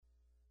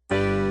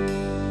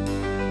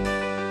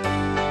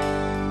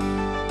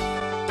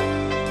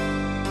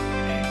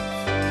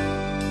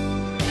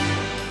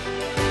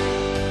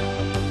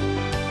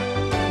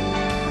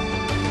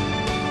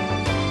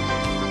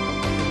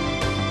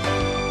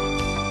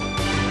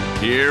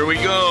Here we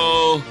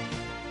go.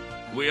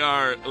 We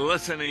are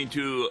listening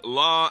to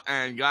Law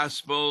and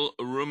Gospel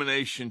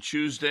Rumination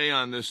Tuesday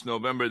on this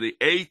November the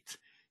 8th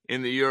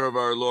in the year of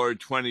our Lord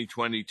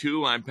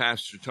 2022. I'm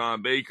Pastor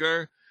Tom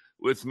Baker.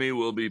 With me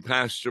will be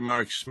Pastor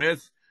Mark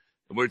Smith.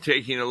 We're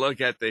taking a look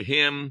at the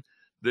hymn,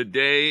 "The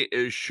Day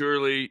is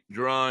Surely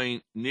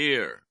Drawing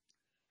Near."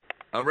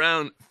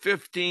 Around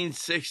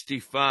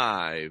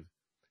 1565,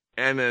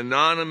 an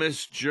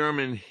anonymous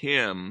German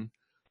hymn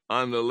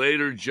on the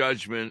later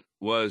judgment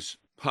was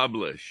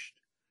published.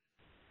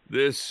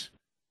 This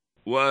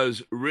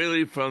was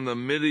really from the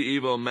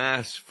medieval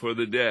Mass for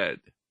the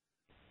Dead,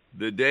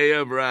 the day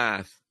of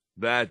wrath,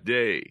 that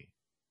day.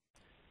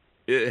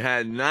 It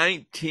had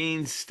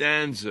 19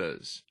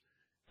 stanzas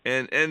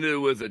and ended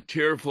with a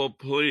tearful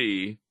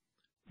plea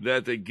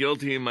that the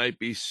guilty might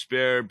be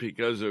spared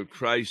because of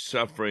Christ's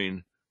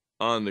suffering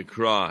on the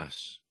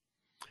cross.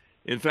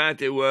 In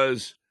fact, it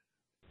was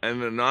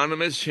an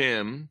anonymous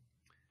hymn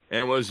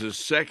and was the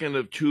second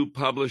of two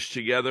published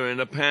together in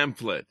a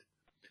pamphlet.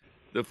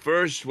 The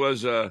first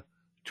was a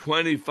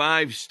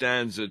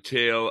 25-stanza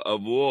tale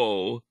of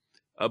woe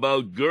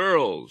about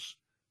girls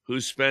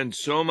who spend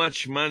so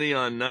much money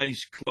on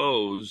nice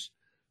clothes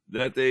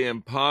that they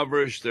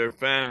impoverish their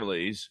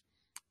families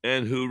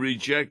and who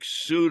reject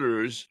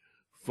suitors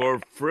for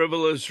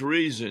frivolous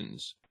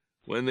reasons.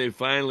 When they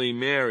finally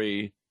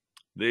marry,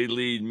 they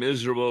lead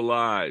miserable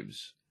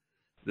lives.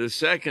 The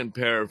second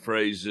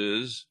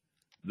paraphrases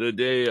the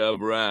day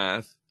of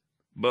wrath,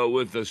 but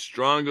with a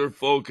stronger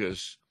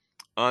focus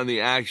on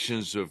the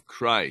actions of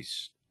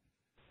Christ.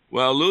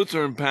 Well,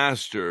 Lutheran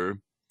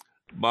pastor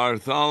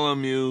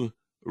Bartholomew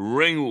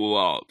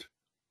Ringwalt,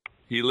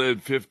 he lived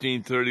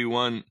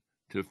 1531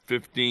 to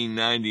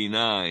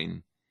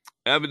 1599,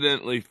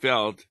 evidently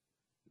felt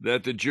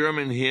that the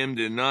German hymn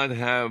did not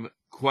have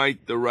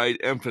quite the right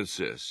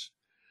emphasis,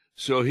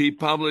 so he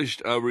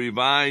published a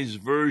revised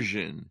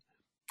version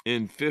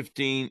in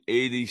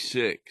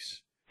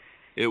 1586.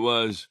 It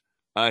was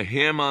a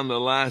hymn on the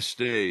last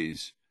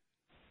days,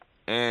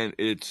 and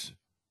it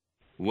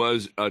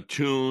was a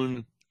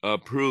tune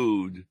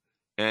approved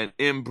and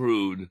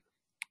improved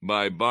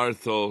by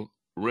Barthol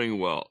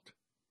Ringwalt.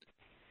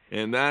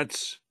 And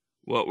that's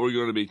what we're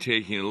going to be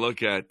taking a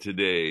look at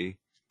today.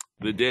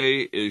 The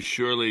day is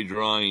surely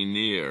drawing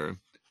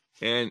near.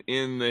 And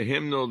in the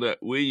hymnal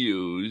that we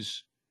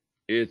use,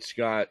 it's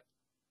got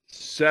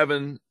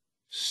 7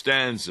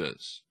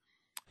 stanzas.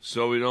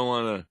 So we don't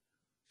want to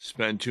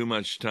spend too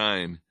much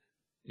time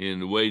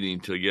in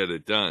waiting to get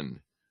it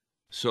done.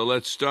 So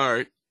let's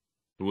start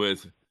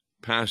with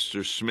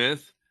Pastor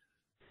Smith.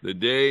 The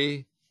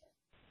day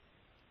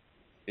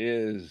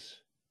is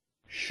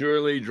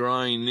surely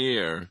drawing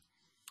near.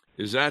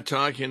 Is that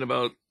talking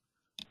about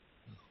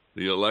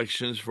the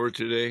elections for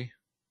today?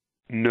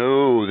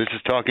 No, this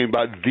is talking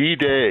about the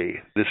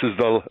day. This is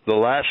the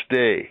last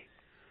day.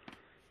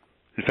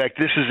 In fact,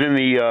 this is in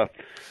the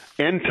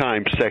end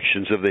time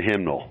sections of the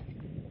hymnal.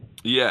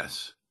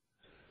 Yes.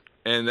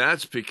 And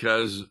that's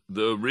because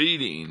the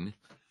reading,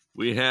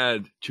 we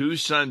had 2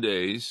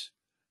 Sundays,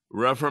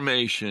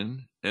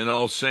 Reformation and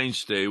All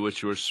Saints' Day,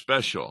 which were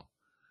special.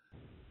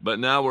 But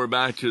now we're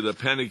back to the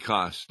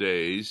Pentecost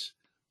days,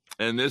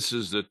 and this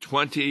is the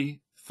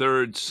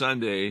 23rd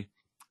Sunday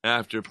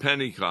after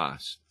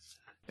Pentecost.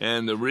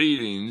 And the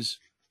readings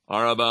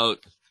are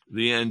about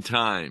the end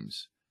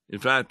times. In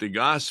fact, the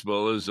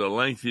gospel is a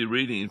lengthy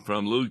reading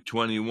from Luke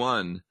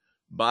 21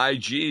 by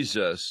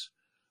Jesus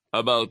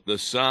about the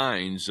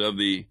signs of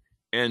the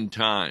end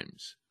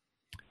times.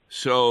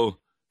 So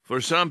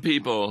for some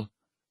people,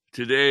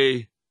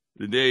 today,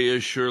 the day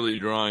is surely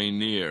drawing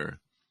near,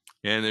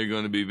 and they're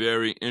going to be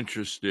very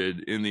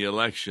interested in the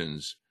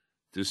elections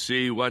to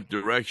see what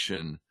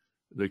direction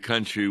the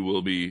country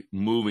will be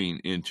moving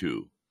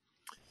into.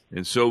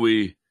 And so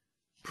we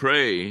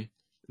pray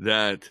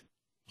that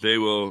they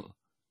will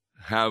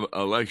have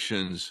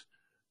elections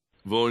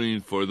voting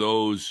for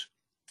those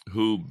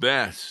who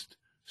best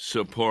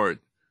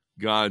support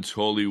God's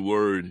holy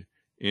word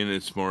in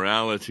its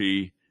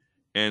morality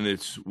and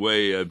its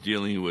way of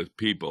dealing with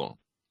people.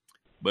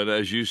 But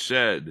as you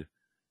said,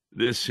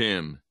 this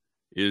hymn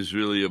is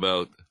really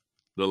about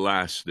the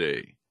last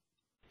day.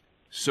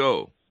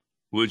 So,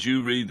 would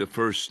you read the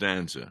first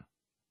stanza?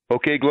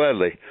 Okay,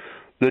 gladly.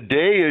 The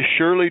day is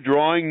surely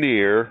drawing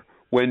near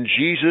when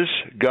Jesus,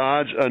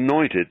 God's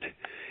anointed,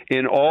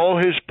 in all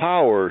his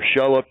power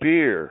shall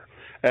appear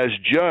as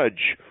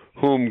judge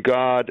whom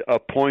God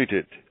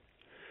appointed.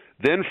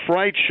 Then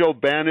fright shall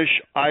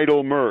banish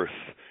idle mirth,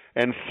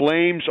 and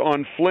flames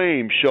on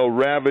flames shall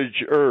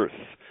ravage earth,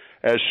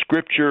 as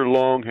Scripture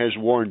long has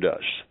warned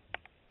us.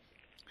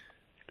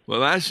 Well,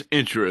 that's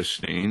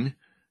interesting,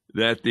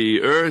 that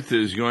the earth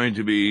is going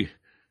to be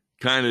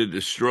kind of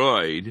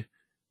destroyed,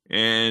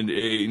 and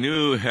a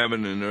new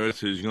heaven and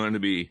earth is going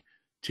to be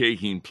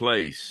taking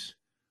place.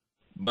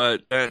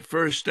 But that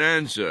first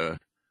stanza,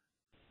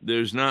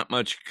 there's not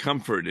much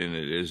comfort in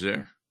it, is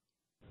there?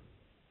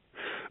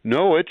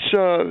 No, it's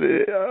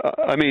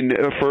I mean,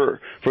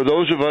 for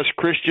those of us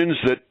Christians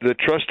that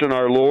trust in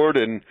our Lord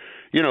and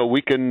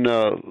we can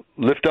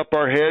lift up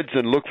our heads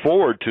and look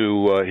forward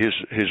to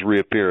his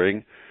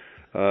reappearing,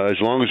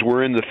 as long as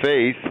we're in the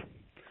faith.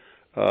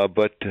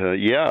 But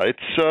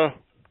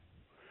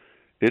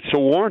it's a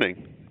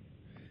warning.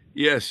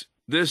 Yes,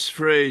 this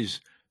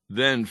phrase,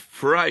 then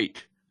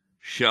fright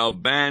shall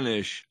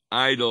banish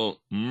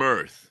idle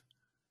mirth.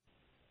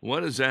 What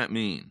does that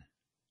mean?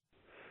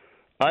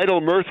 Idle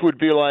mirth would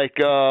be like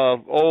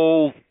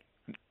old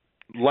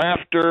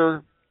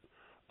laughter,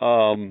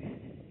 not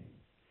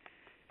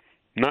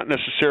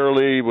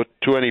necessarily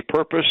to any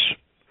purpose.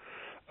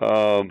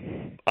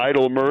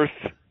 Idle mirth.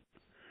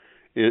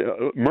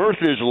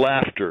 Mirth is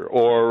laughter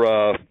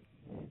or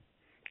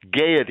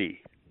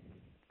gaiety.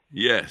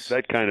 Yes.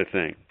 That kind of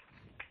thing.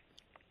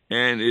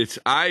 And it's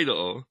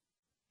idle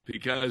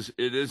because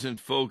it isn't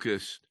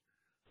focused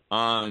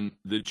on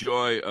the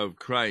joy of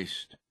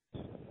Christ,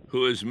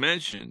 who is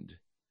mentioned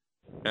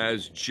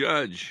as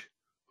judge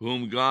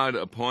whom God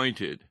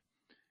appointed.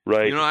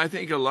 Right. I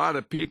think a lot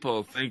of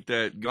people think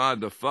that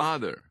God the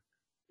Father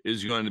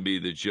is going to be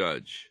the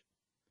judge.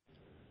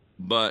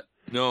 But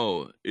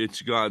no,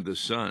 it's God the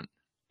Son.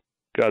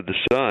 God the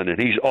Son,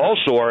 and he's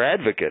also our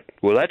advocate.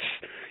 Well,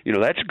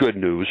 that's good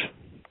news.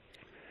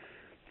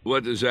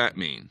 What does that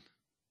mean?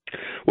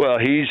 Well,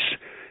 he's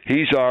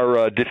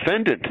our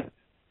defendant.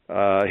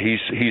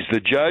 He's the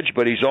judge,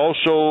 but he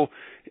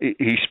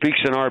speaks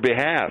in our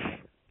behalf.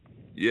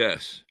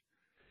 Yes.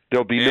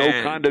 There'll be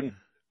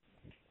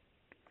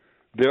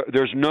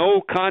there's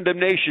no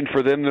condemnation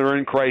for them that are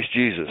in Christ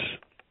Jesus.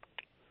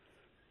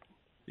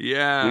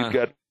 Yeah. We've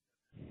got.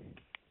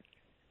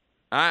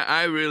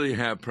 I really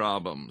have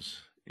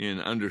problems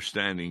in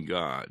understanding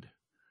God.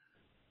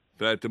 In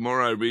fact, the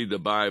more I read the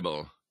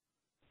Bible,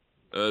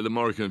 the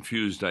more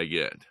confused I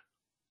get.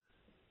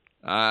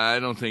 I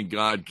don't think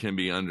God can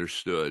be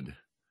understood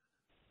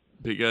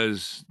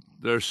because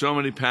there are so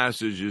many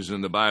passages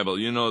in the Bible.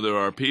 There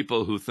are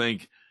people who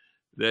think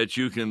that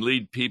you can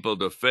lead people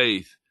to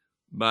faith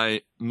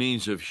by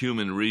means of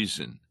human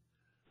reason.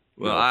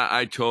 Well, No.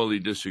 I totally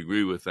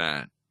disagree with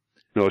that.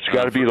 No, it's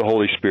got to be the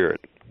Holy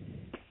Spirit.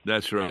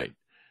 That's right.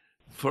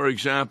 For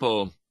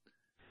example,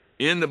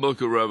 in the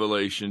book of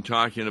Revelation,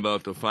 talking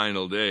about the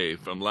final day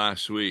from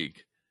last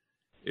week,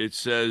 it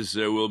says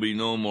there will be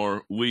no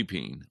more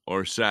weeping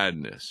or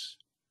sadness.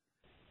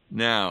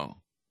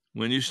 Now,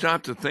 when you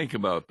stop to think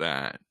about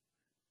that,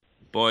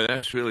 boy,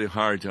 that's really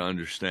hard to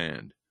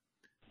understand.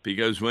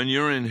 Because when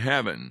you're in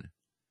heaven,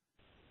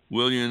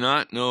 will you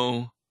not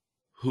know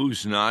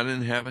who's not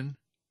in heaven?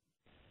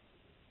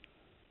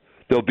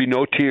 There'll be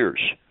no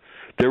tears.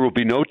 There will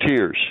be no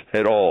tears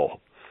at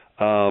all.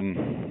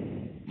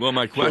 Well,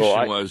 my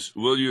question was,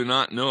 will you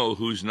not know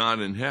who's not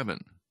in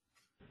heaven?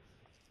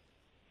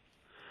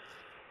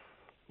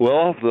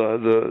 Well,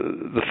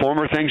 the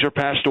former things are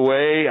passed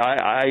away.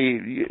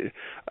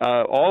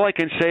 All I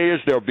can say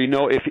is there'll be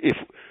no. If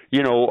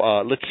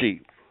let's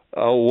see.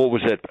 What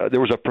was it?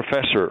 There was a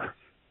professor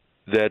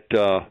that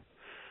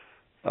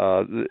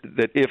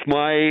if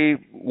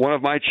one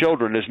of my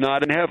children is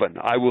not in heaven,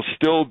 I will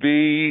still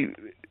be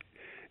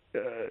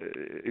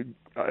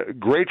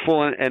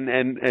grateful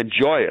and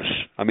joyous.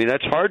 I mean,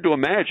 that's hard to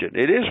imagine.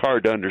 It is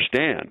hard to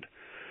understand.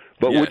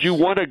 But yes. Would you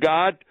want a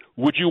God?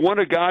 Would you want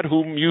a God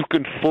whom you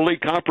can fully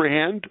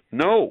comprehend?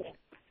 No.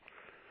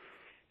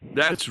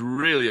 That's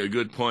really a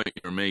good point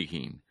you're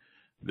making.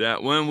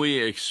 That when we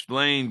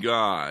explain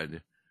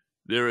God,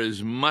 there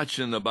is much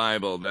in the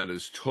Bible that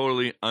is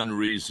totally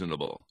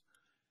unreasonable.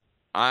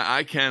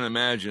 I can't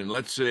imagine,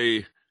 let's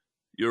say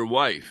your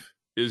wife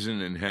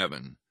isn't in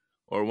heaven,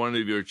 or one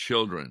of your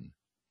children.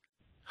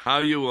 How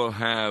you will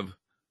have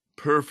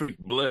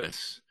perfect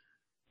bliss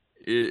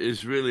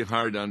is really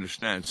hard to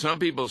understand. Some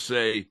people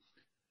say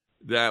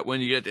that when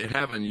you get to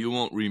heaven, you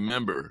won't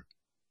remember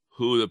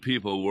who the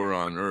people were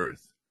on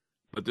earth.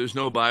 But there's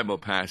no Bible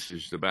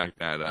passage to back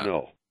that up.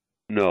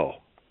 No.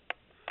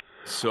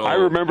 So I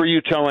remember you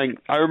telling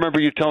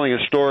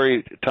a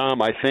story, Tom,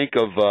 I think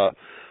of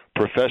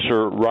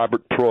Professor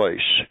Robert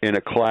Preuss in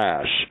a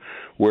class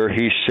where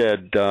he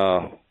said,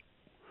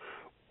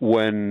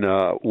 when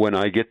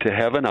I get to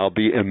heaven, I'll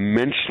be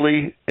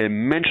immensely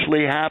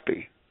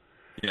happy.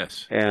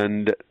 Yes.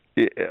 And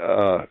if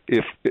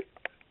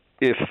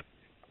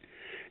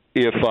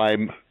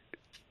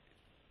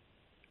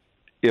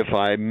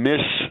I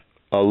miss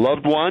a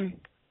loved one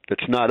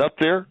that's not up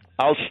there,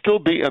 I'll still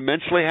be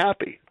immensely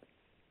happy.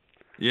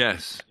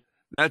 Yes.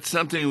 That's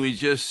something we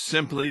just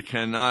simply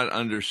cannot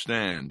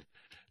understand.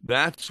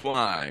 That's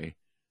why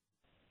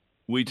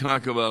we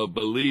talk about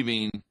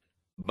believing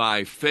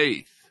by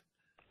faith.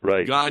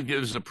 Right. God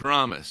gives a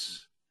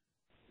promise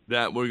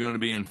that we're going to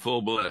be in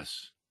full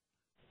bliss.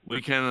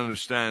 We can't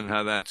understand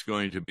how that's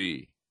going to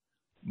be,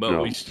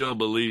 but we still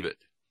believe it.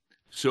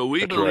 So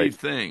we believe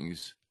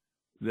things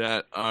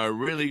that are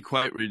really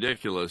quite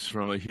ridiculous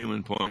from a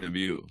human point of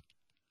view.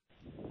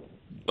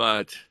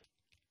 But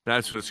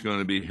that's what's going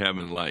to be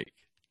heaven like.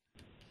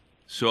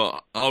 So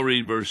I'll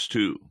read verse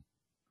 2.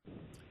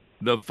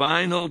 The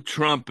final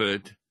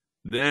trumpet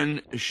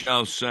then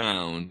shall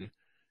sound,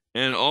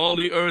 and all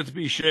the earth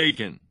be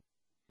shaken.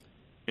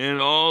 And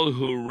all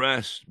who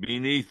rest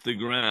beneath the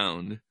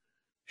ground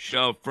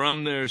shall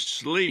from their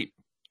sleep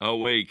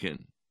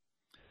awaken.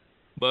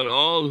 But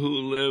all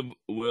who live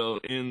will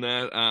in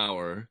that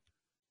hour,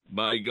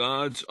 by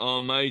God's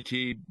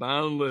almighty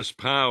boundless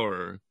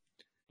power,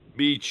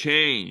 be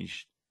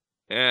changed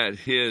at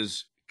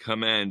his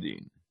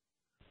commanding.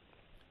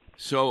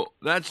 So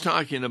that's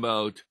talking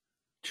about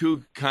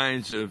two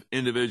kinds of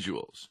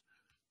individuals.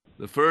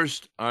 The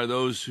first are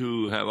those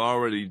who have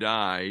already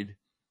died,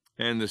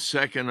 and the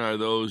second are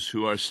those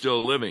who are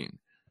still living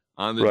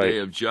on the day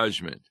of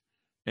judgment.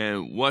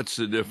 And what's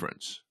the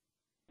difference?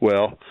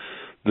 Well,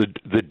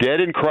 the dead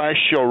in Christ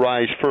shall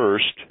rise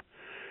first.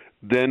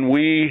 Then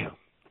we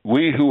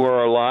who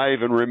are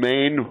alive and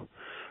remain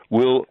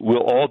will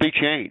all be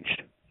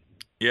changed.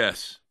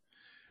 Yes.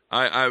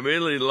 I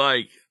really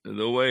like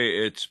the way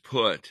it's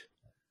put,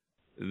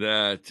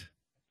 that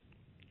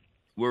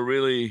we're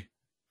really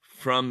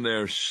from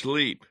their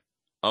sleep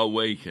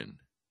awaken.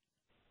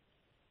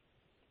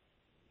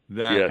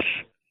 That yes.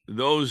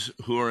 Those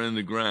who are in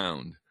the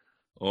ground,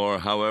 or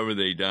however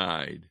they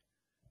died,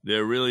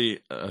 they're really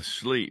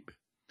asleep.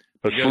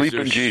 Asleep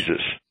in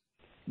Jesus.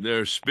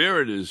 Their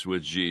spirit is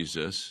with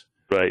Jesus.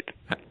 Right.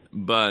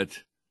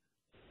 But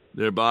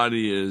their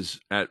body is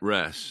at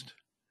rest.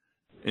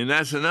 And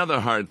that's another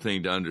hard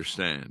thing to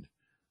understand.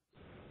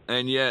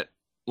 And yet,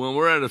 when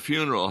we're at a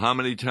funeral, how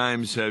many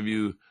times have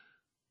you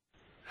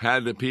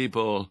had the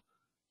people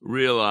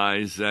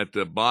realize that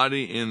the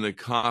body in the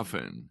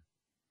coffin,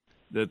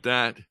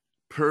 that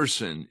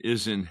person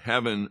is in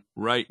heaven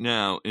right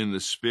now in the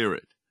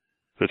spirit?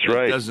 That's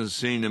right. It doesn't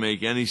seem to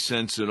make any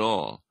sense at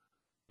all,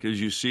 because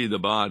you see the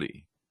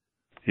body.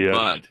 Yes.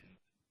 But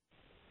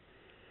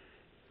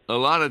a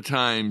lot of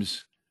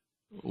times,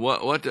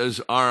 what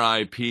does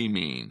R.I.P.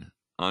 mean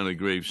on a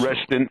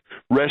gravestone?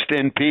 Rest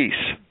in peace.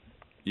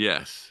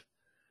 Yes.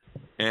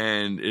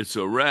 And it's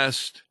a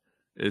rest,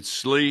 it's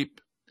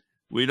sleep.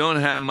 We don't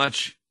have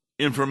much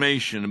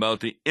information about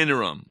the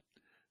interim.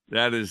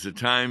 That is the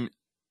time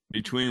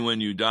between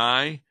when you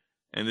die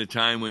and the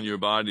time when your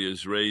body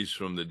is raised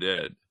from the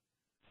dead.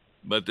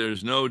 But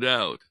there's no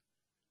doubt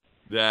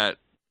that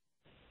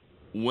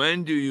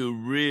when do you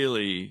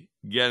really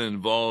get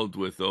involved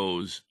with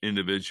those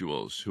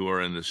individuals who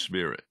are in the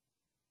spirit?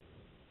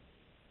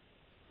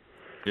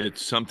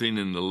 It's something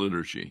in the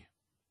liturgy.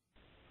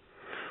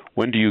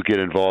 When do you get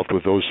involved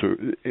with those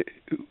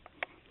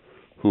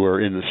who are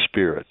in the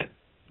spirit?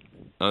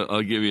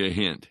 I'll give you a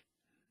hint.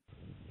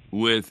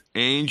 With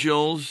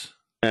angels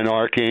and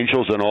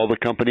archangels and all the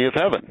company of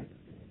heaven.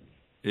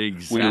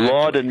 Exactly. We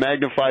laud and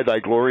magnify thy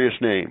glorious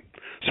name.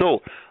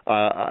 So,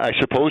 I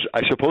suppose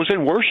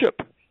in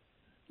worship.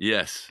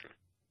 Yes.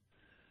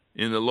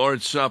 In the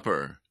Lord's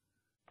Supper,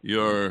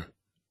 you're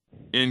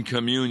in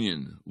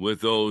communion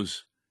with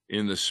those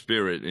in the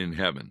Spirit in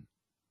heaven.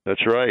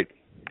 That's right.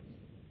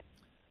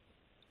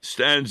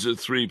 Stanza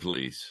 3,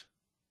 please.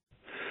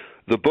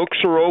 The books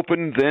are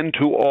opened then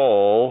to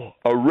all,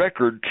 a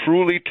record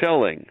truly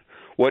telling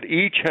what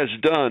each has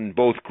done,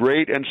 both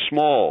great and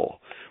small,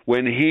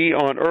 when he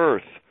on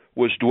earth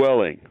was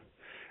dwelling.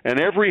 And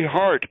every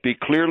heart be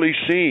clearly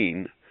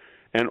seen,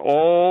 and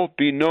all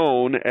be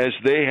known as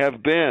they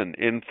have been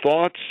in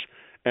thoughts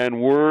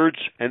and words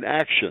and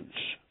actions.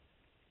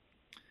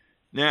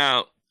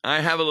 Now,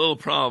 I have a little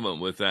problem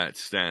with that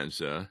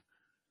stanza.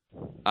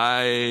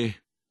 I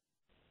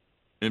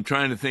am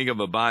trying to think of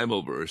a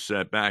Bible verse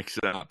that backs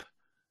up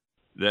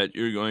that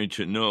you're going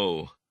to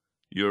know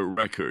your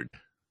record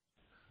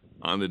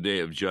on the day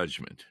of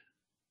judgment.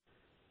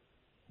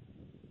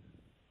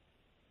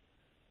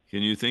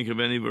 Can you think of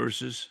any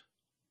verses?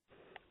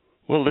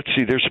 Well, let's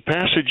see. There's a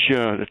passage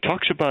that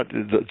talks about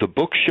the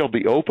books shall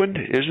be opened.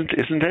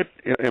 Isn't that?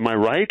 Am I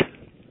right?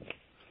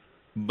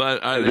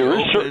 But are they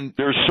open?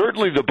 There's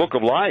certainly the book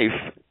of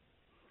life.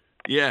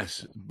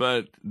 Yes,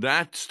 but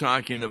that's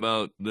talking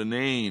about the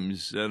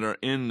names that are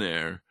in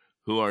there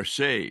who are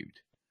saved.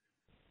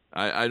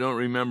 I don't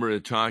remember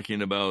it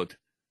talking about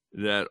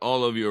that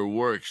all of your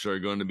works are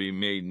going to be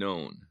made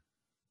known.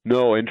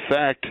 No, in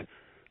fact,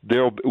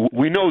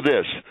 we know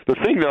this. The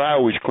thing that I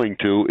always cling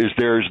to is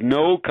there's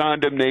no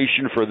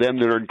condemnation for them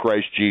that are in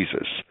Christ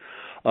Jesus.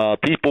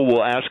 People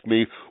will ask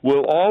me,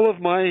 will all of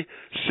my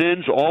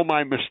sins, all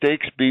my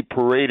mistakes be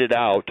paraded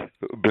out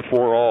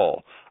before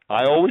all?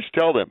 I always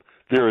tell them,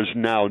 there is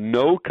now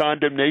no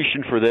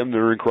condemnation for them that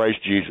are in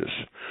Christ Jesus.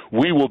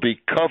 We will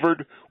be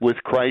covered with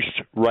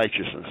Christ's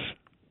righteousness.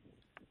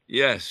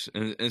 Yes,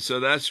 and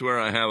so that's where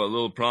I have a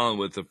little problem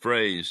with the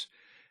phrase,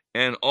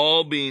 and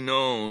all be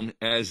known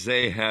as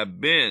they have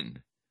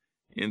been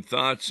in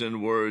thoughts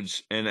and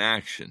words and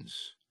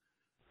actions.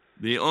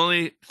 The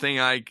only thing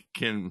I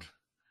can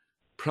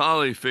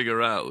probably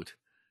figure out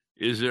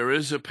is there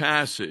is a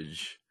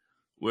passage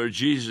where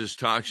Jesus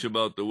talks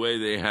about the way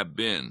they have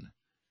been,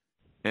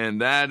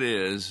 and that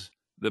is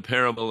the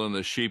parable of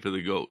the sheep and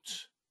the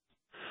goats.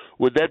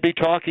 Would that be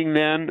talking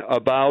then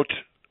about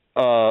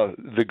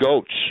the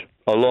goats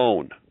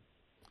alone?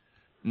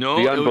 No,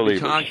 it would be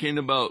talking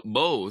about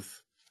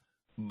both,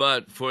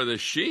 but for the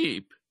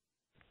sheep,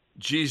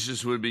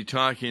 Jesus would be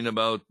talking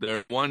about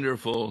their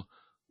wonderful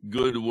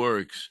good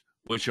works,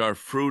 which are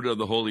fruit of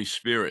the Holy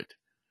Spirit.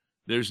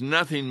 There's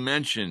nothing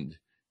mentioned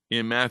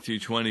in Matthew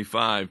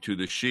 25 to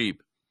the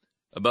sheep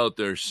about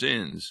their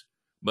sins,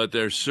 but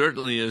there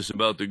certainly is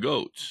about the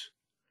goats.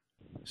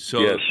 So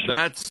Yes.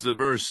 that's the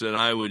verse that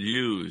I would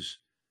use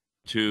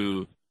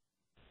to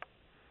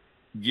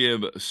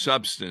give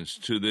substance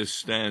to this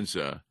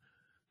stanza,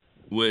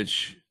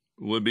 which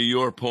would be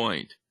your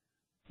point,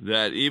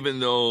 that even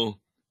though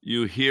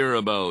you hear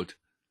about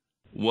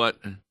what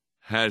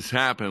has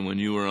happened when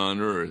you were on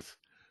earth,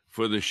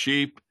 for the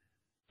sheep,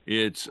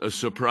 it's a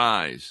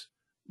surprise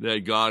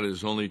that God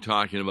is only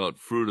talking about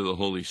fruit of the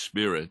Holy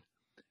Spirit,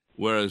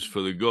 whereas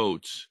for the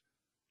goats,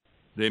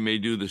 they may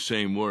do the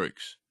same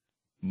works,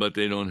 but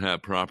they don't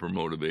have proper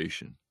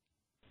motivation.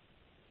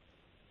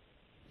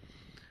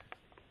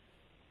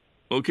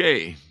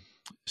 Okay,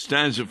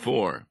 stanza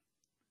 4.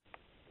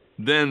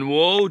 Then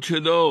woe to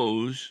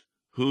those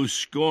who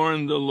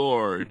scorned the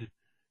Lord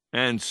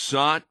and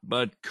sought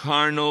but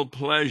carnal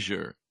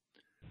pleasure,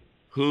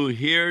 who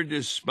here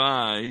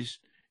despised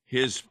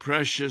his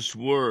precious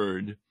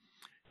word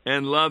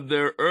and loved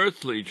their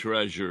earthly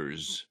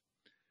treasures.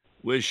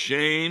 With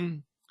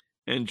shame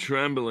and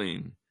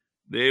trembling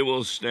they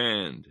will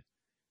stand,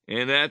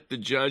 and at the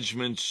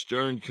judgment's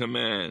stern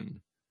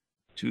command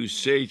to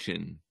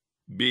Satan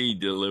be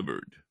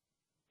delivered.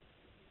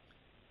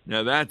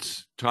 Now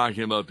that's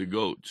talking about the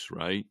goats,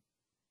 right?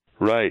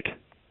 Right.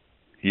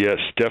 Yes,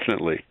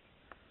 definitely.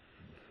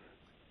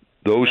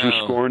 Those who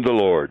scorned the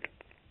Lord.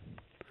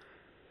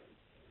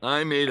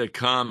 I made a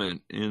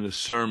comment in a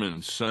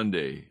sermon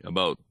Sunday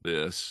about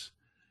this,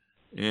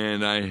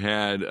 and I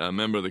had a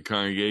member of the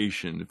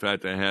congregation, in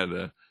fact, I had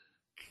a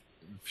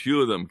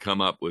few of them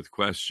come up with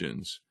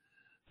questions.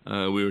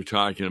 We were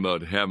talking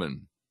about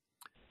heaven.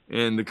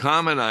 And the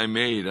comment I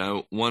made,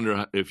 I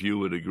wonder if you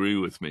would agree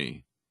with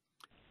me,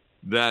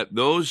 that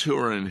those who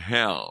are in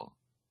hell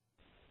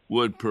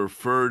would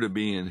prefer to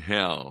be in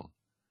hell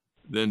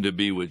than to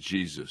be with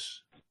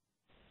Jesus.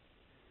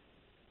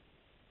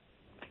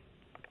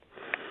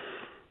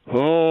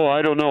 Oh,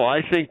 I don't know.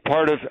 I think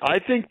part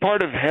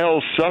of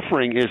hell's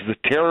suffering is the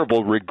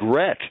terrible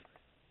regret.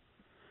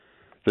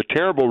 The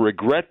terrible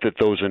regret that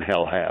those in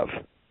hell have.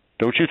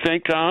 Don't you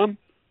think, Tom?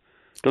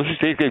 Don't you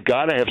think they've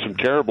got to have some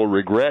terrible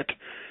regret?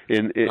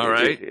 All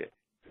right.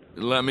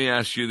 Let me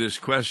ask you this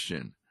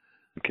question.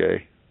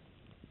 Okay.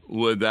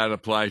 Would that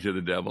apply to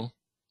the devil?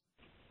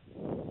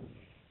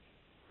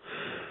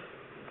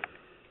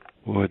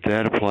 Would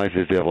that apply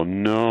to the devil?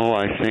 No,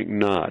 I think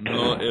not.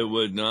 No, it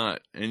would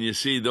not. And you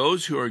see,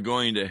 those who are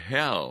going to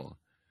hell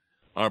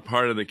are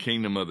part of the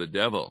kingdom of the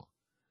devil.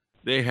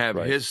 They have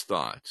his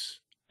thoughts.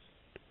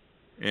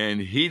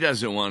 And he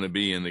doesn't want to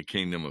be in the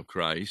kingdom of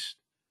Christ.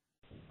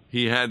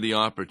 He had the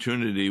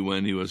opportunity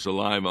when he was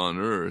alive on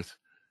earth.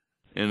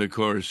 And, of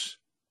course,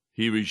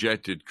 he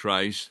rejected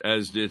Christ,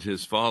 as did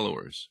his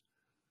followers.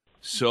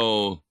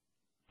 So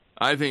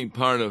I think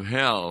part of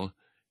hell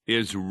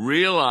is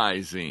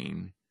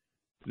realizing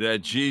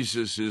that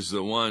Jesus is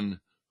the one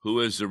who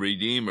is the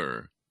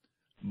Redeemer,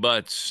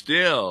 but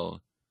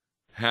still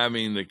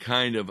having the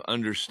kind of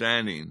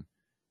understanding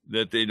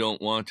that they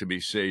don't want to be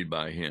saved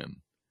by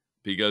him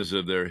because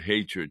of their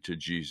hatred to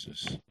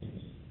Jesus.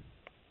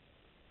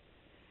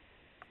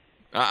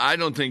 I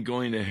don't think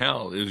going to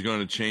hell is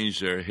going to change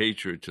their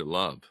hatred to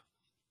love.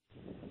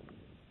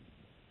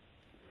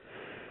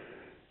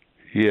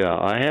 Yeah,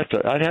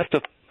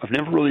 I've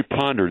never really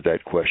pondered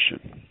that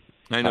question.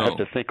 I know. I have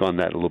to think on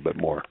that a little bit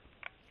more.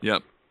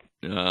 Yep.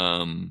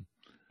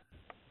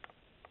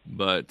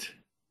 But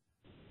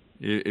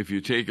if you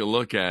take a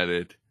look at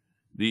it,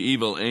 the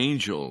evil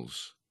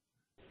angels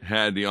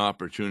had the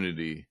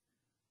opportunity.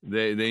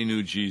 They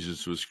knew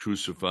Jesus was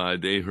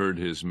crucified. They heard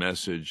his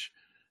message,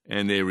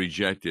 and they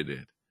rejected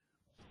it.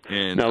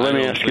 And now, let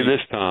me ask you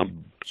this,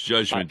 Tom.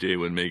 Judgment Day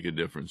would make a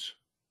difference.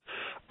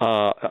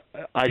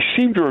 I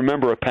seem to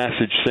remember a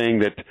passage saying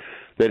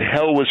that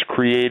hell was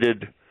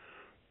created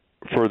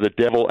for the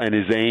devil and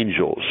his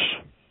angels.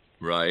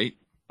 Right.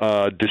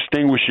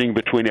 Distinguishing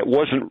between it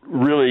wasn't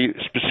really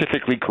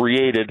specifically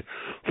created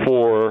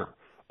for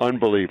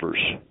unbelievers.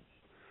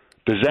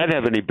 Does that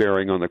have any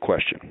bearing on the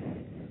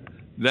question?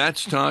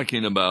 That's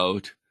talking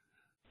about,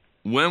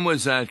 when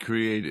was that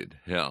created,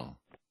 hell?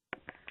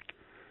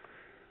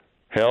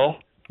 Hell?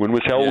 When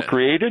was hell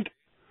created?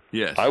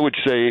 Yes. I would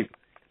say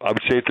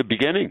at the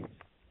beginning.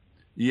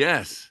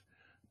 Yes,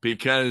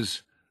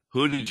 because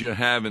who did you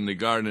have in the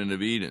Garden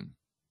of Eden?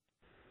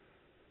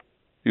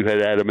 You had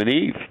Adam and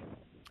Eve.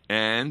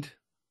 And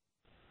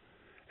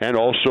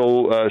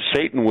also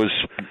Satan was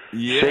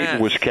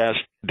cast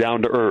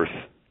down to earth.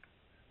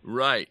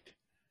 Right.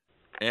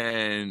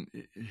 And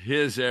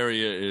his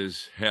area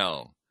is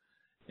hell.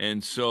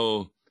 And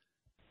so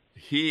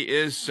he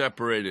is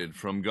separated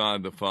from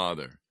God the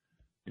Father.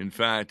 In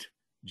fact,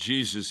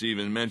 Jesus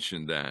even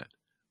mentioned that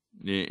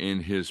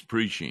in his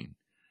preaching,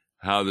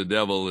 how the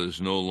devil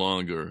is no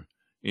longer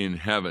in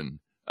heaven,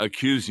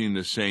 accusing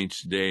the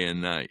saints day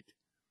and night.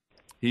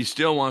 He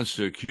still wants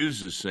to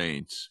accuse the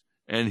saints,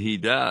 and he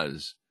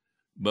does,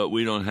 but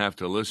we don't have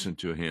to listen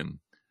to him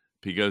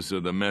because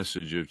of the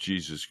message of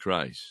Jesus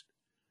Christ.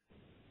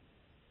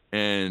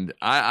 And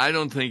I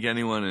don't think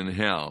anyone in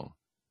hell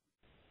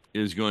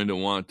is going to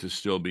want to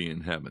still be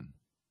in heaven,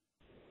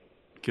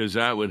 because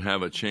that would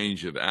have a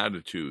change of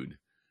attitude,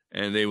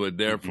 and they would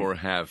therefore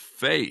have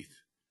faith.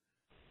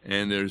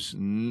 And there's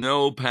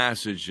no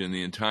passage in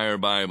the entire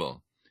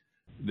Bible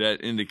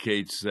that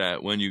indicates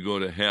that when you go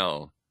to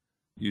hell,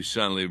 you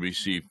suddenly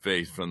receive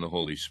faith from the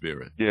Holy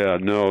Spirit. Yeah,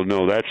 no,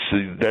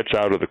 that's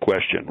out of the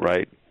question,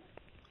 right?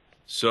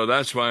 So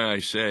that's why I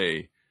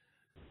say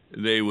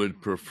they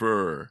would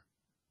prefer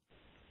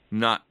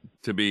not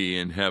to be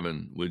in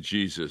heaven with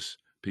Jesus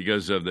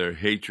because of their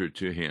hatred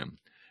to him.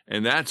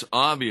 And that's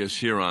obvious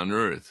here on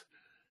earth,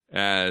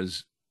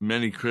 as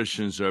many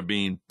Christians are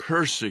being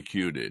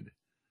persecuted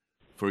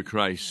for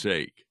Christ's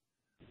sake.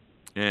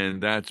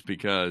 And that's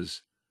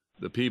because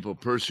the people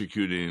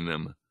persecuting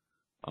them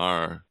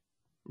are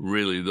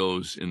really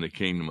those in the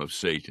kingdom of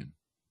Satan.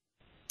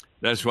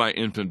 That's why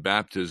infant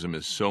baptism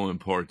is so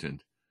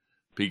important,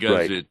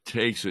 because it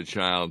takes a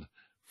child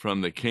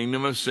from the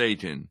kingdom of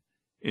Satan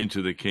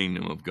into the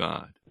kingdom of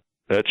God.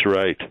 That's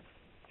right.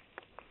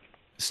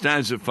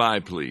 Stanza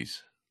 5,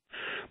 please.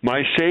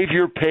 My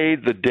Savior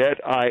paid the debt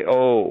I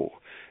owe,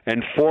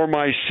 and for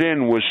my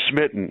sin was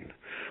smitten.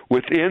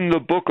 Within the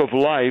book of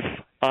life,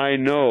 I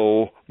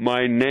know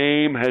my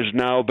name has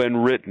now been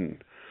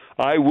written.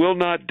 I will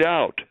not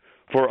doubt,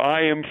 for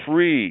I am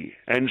free,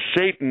 and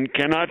Satan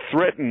cannot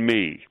threaten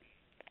me.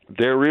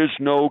 There is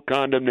no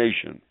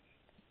condemnation.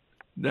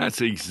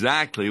 That's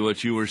exactly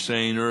what you were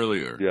saying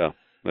earlier. Yeah,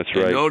 that's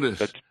and right.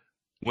 Notice,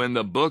 when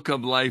the book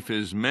of life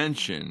is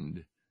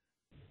mentioned,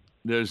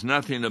 there's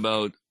nothing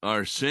about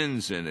our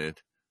sins in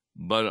it,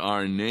 but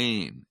our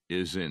name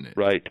is in it.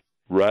 Right,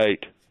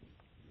 right.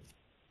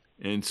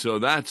 And so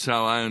that's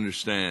how I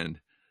understand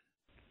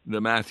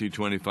the Matthew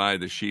 25,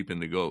 the sheep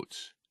and the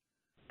goats.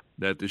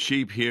 That the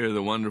sheep hear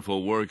the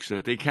wonderful works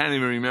that they can't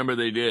even remember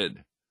they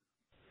did.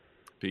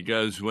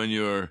 Because when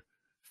you're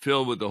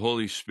filled with the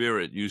Holy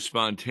Spirit, you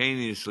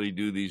spontaneously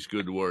do these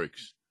good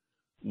works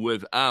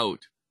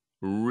without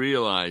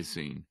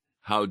realizing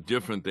how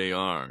different they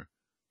are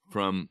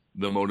from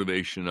the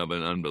motivation of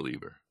an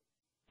unbeliever.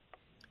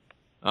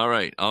 All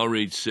right, I'll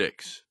read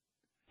 6.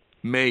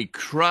 May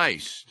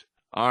Christ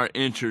our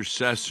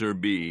intercessor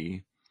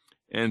be,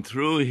 and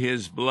through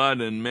his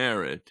blood and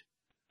merit,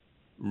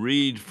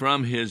 read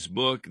from his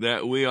book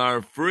that we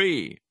are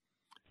free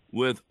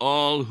with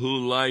all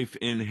who life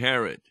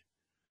inherit.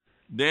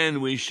 Then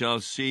we shall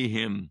see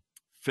him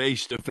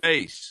face to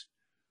face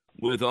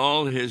with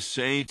all his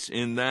saints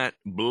in that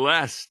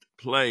blessed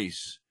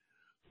place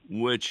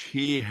which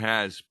he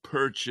has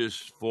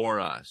purchased for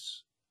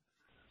us.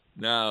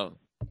 Now,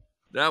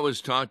 that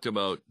was talked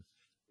about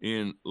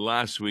in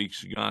last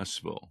week's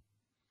gospel,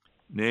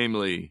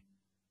 namely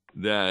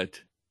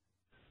that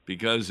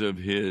because of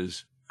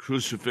his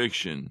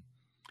crucifixion,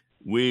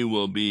 we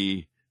will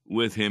be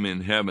with him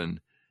in heaven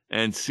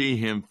and see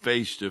him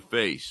face to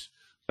face.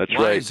 That's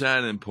Why right. is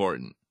that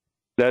important?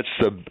 That's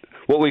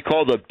what we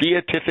call the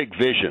beatific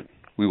vision.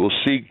 We will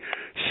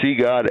see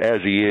God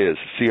as he is,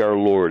 see our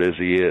Lord as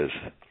he is.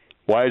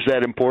 Why is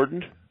that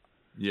important?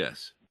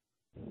 Yes.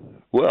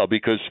 Well,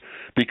 because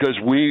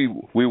we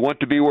want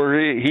to be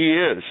where he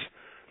is.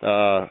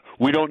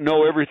 We don't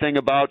know everything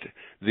about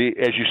as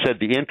you said,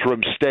 the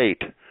interim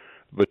state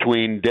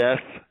between death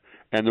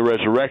and the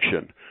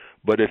resurrection.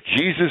 But if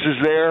Jesus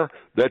is there,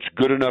 that's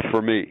good enough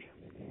for me.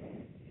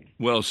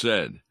 Well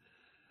said.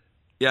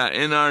 Yeah,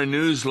 in our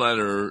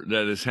newsletter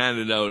that is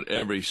handed out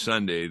every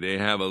Sunday, they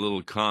have a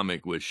little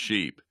comic with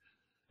sheep.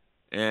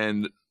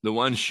 And the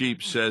one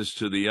sheep says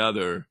to the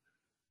other,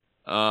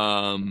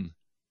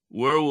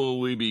 where will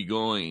we be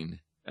going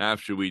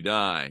after we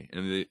die?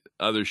 And the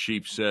other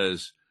sheep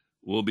says,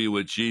 we'll be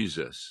with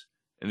Jesus.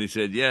 And he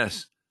said,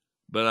 yes,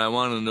 but I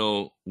want to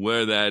know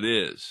where that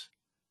is.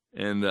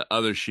 And the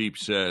other sheep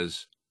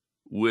says,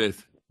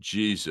 with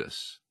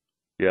Jesus.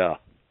 Yeah.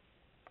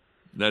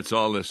 That's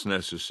all that's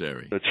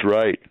necessary. That's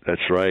right.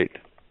 That's right.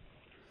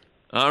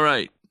 All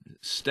right.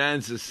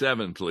 Stanza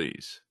 7,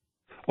 please.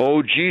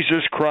 O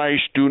Jesus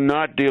Christ, do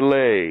not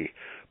delay,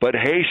 but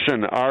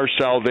hasten our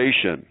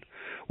salvation.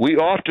 We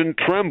often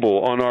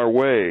tremble on our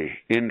way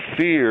in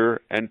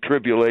fear and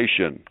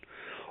tribulation.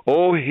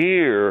 O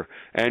hear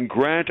and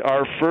grant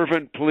our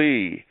fervent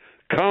plea.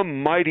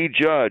 Come, mighty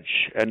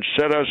Judge, and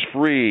set us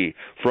free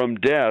from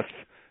death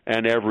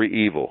and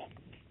every evil.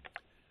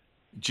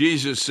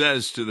 Jesus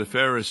says to the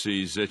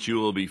Pharisees that you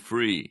will be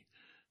free.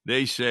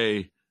 They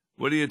say,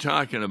 what are you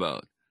talking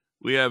about?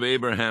 We have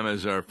Abraham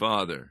as our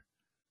father.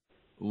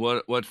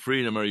 What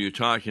freedom are you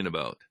talking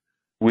about?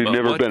 We've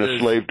never been a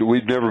slave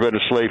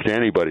to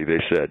anybody, they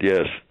said,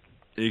 yes.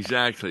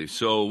 Exactly.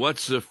 So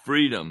what's the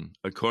freedom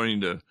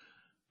according to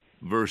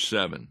verse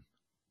 7?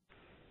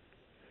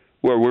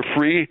 Well,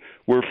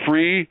 we're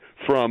free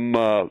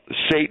from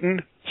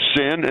Satan,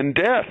 sin, and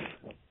death.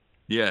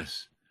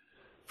 Yes.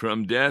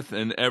 From death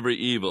and every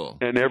evil.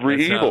 And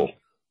every evil.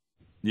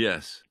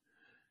 Yes.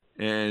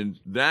 And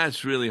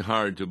that's really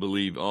hard to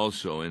believe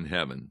also in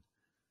heaven,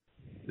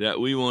 that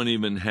we won't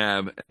even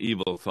have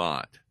evil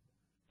thought.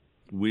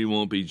 We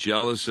won't be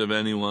jealous of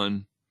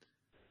anyone,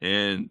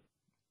 and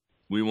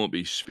we won't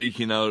be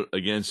speaking out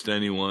against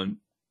anyone.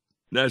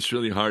 That's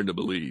really hard to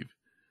believe.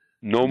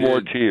 No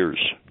more tears.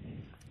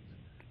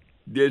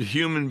 Did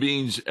human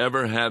beings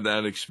ever have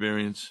that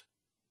experience?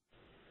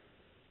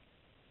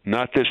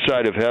 Not this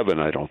side of heaven,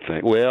 I don't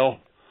think. Well,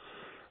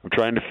 I'm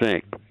trying to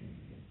think.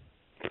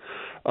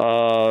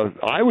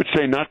 I would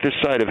say not this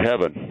side of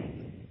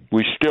heaven.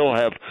 We still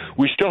have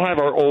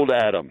our old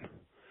Adam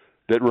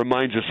that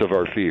reminds us of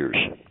our fears.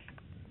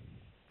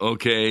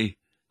 Okay,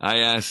 I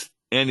asked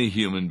any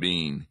human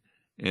being,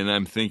 and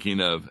I'm thinking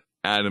of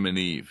Adam and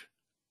Eve.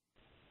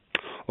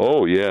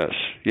 Oh, yes.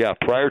 Yeah,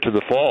 prior to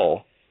the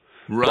fall.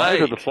 Right.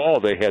 Prior to the fall,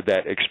 they had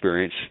that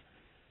experience.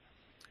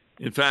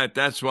 In fact,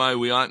 that's why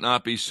we ought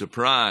not be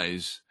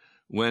surprised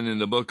when in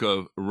the book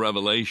of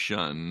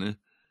Revelation,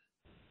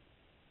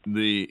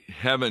 the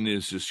heaven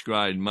is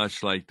described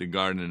much like the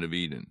Garden of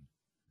Eden.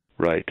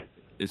 Right.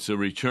 It's a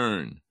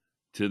return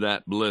to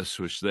that bliss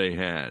which they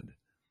had.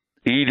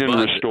 Eden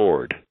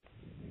restored.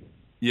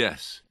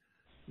 Yes,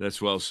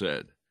 that's well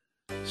said.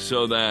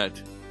 So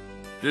that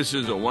this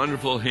is a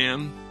wonderful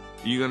hymn.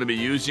 You going to be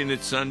using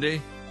it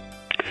Sunday?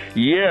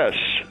 Yes,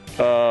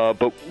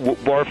 but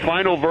our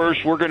final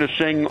verse, we're going to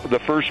sing the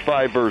first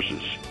 5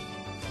 verses.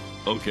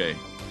 Okay.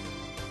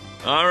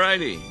 All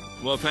righty.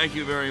 Well, thank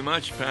you very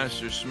much,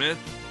 Pastor Smith.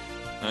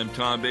 I'm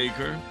Tom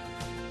Baker.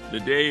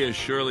 The day is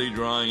surely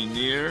drawing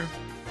near,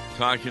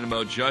 talking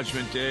about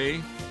Judgment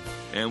Day,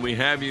 and we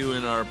have you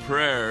in our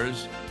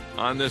prayers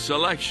on this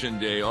election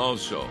day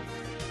also,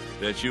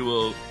 that you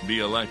will be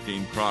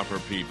electing proper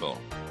people.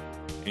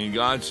 In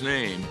God's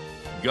name,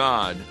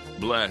 God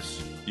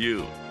bless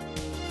you.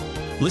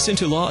 Listen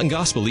to Law and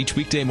Gospel each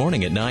weekday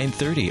morning at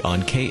 9:30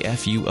 on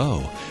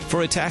KFUO.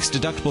 For a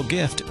tax-deductible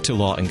gift to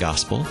Law and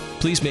Gospel,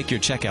 please make your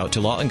check out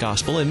to Law and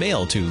Gospel and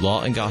mail to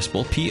Law and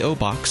Gospel, P.O.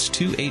 Box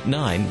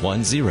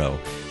 28910,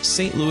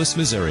 St. Louis,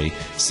 Missouri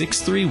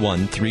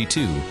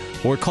 63132,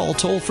 or call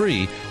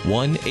toll-free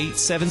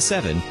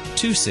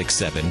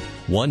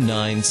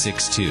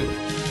 1-877-267-1962.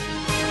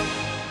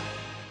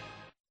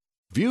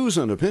 Views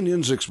and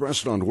opinions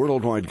expressed on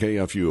Worldwide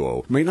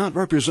KFUO may not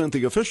represent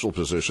the official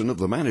position of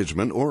the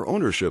management or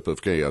ownership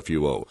of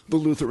KFUO, the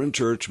Lutheran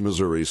Church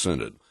Missouri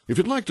Synod. If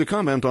you'd like to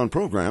comment on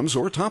programs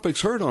or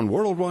topics heard on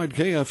Worldwide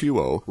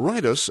KFUO,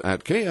 write us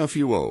at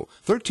KFUO,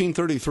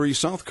 1333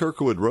 South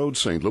Kirkwood Road,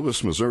 St.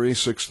 Louis, Missouri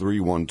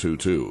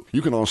 63122.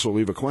 You can also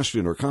leave a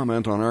question or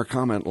comment on our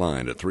comment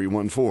line at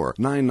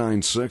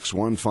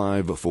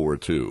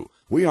 314-996-1542.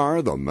 We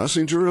are the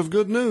messenger of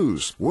good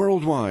news,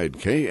 Worldwide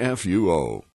KFUO.